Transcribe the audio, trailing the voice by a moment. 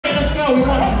go. We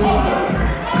want you, dude.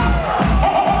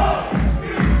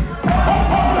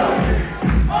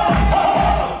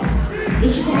 It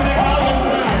should come back out of this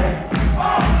now.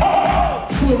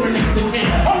 True release the can.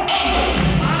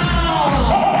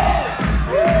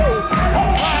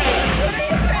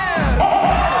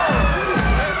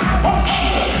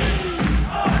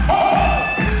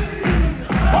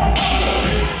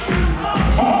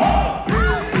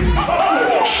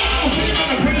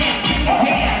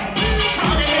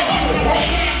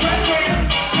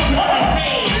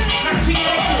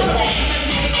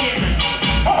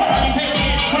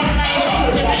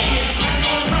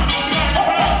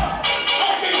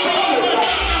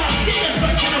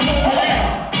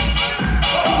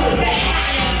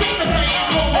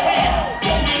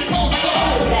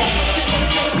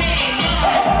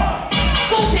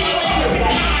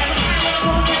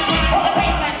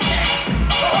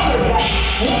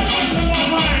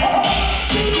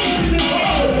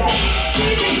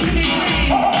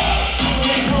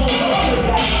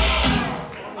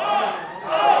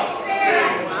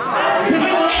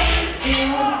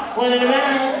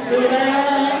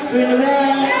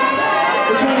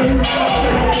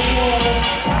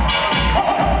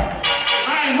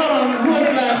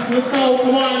 Let's go,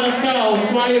 come on, let's go.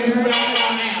 Come on, you're coming out, come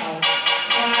on now.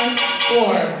 5,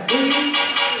 4, 3,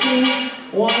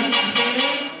 2, 1.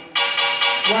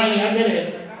 Riley, I get it.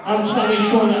 I'm just trying to make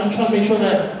sure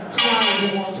that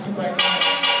Clyde wants to come back out.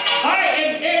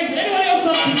 Alright, is anyone else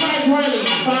up besides Riley?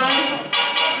 5.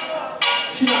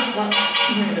 She's not,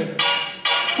 she made it.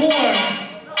 4,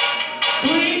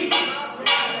 3,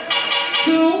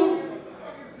 2.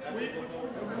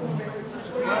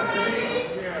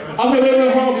 Okay,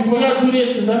 wait, hold on. Before y'all do this,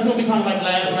 because that's going to be kind of like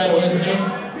last battle, isn't it?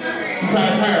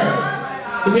 Besides her.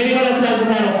 Is anybody else has a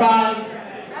battle? 5,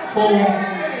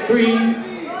 4, 3,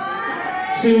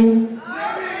 2,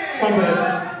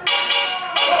 1.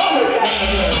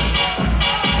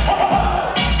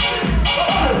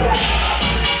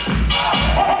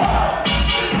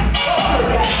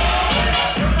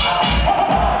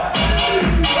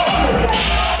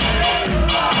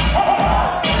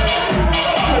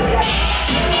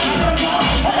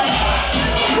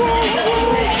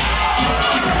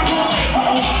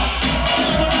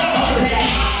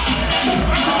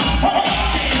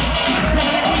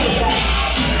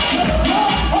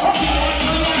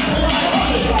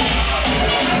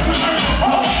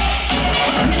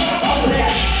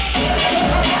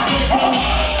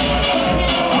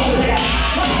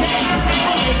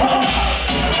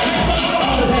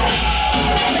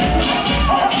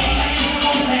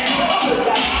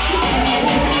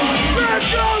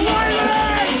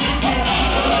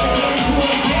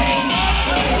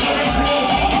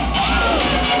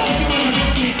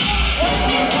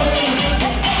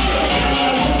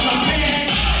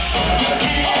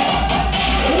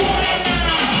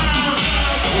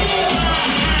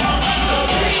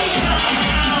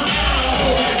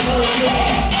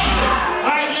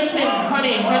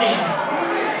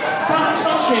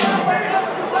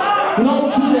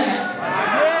 Don't do that.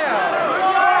 Yeah.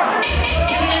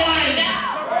 Give me one.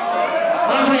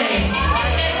 Andre.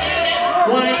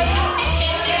 1,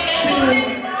 2,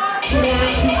 1,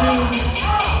 2.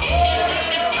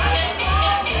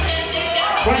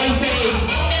 Riley says.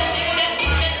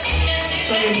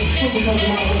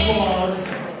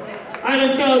 Alright,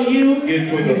 let's go. You. Get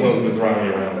twinkle toes, Miss Riley,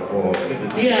 around the applause. Good to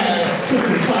see you. Yes,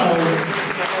 twinkle toes.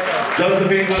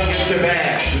 Josephine, let's get your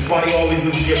bag. That's why you always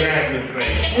lose your bag in this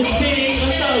thing. Let's go,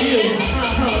 you. You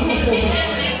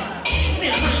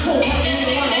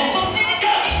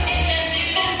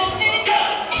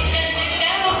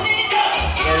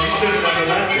should have done the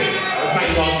left hand. That's how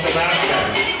you lost the last time.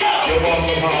 You're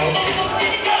welcome home.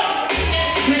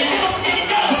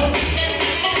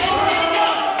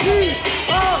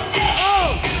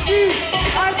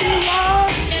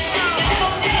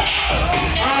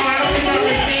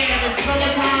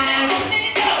 Summertime,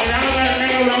 and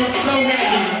I'm so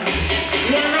happy.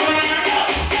 You wanna know why?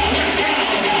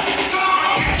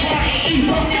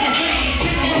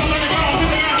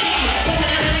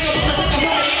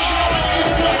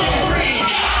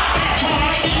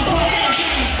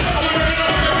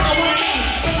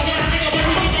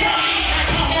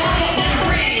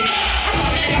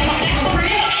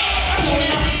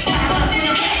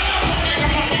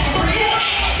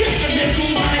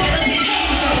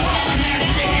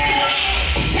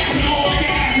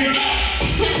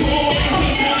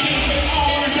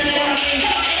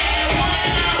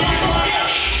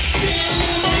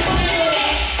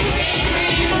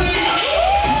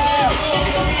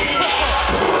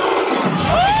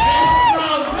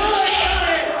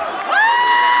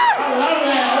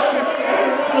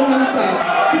 don't stop.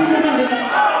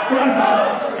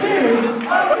 1, 2,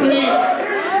 3.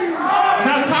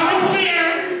 Now, Tommy, come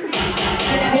here.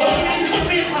 Pause the music, come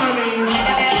here, Tommy.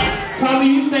 Tommy,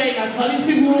 you stay. Now, tell these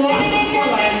people who are in the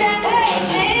spotlight.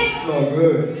 It's all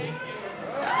good.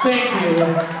 Thank you.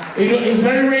 You know, it's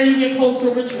very rare you get close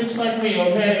to a rich bitch like me,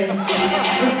 okay? Alright,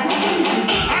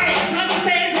 time to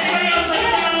stay. Is anybody else like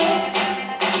that?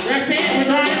 That's it, we're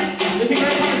done. It's a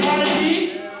great part of Prodigy.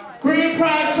 Green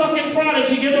Prize fucking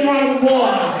Prodigy. Give them a round of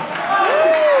applause.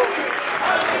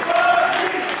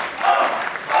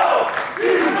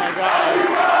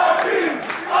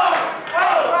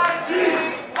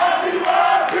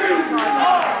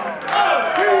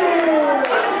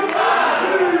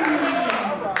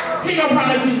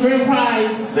 Prodigy's Green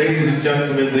Prize. Ladies and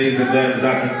gentlemen, these and them,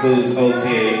 that concludes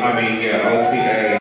OTA.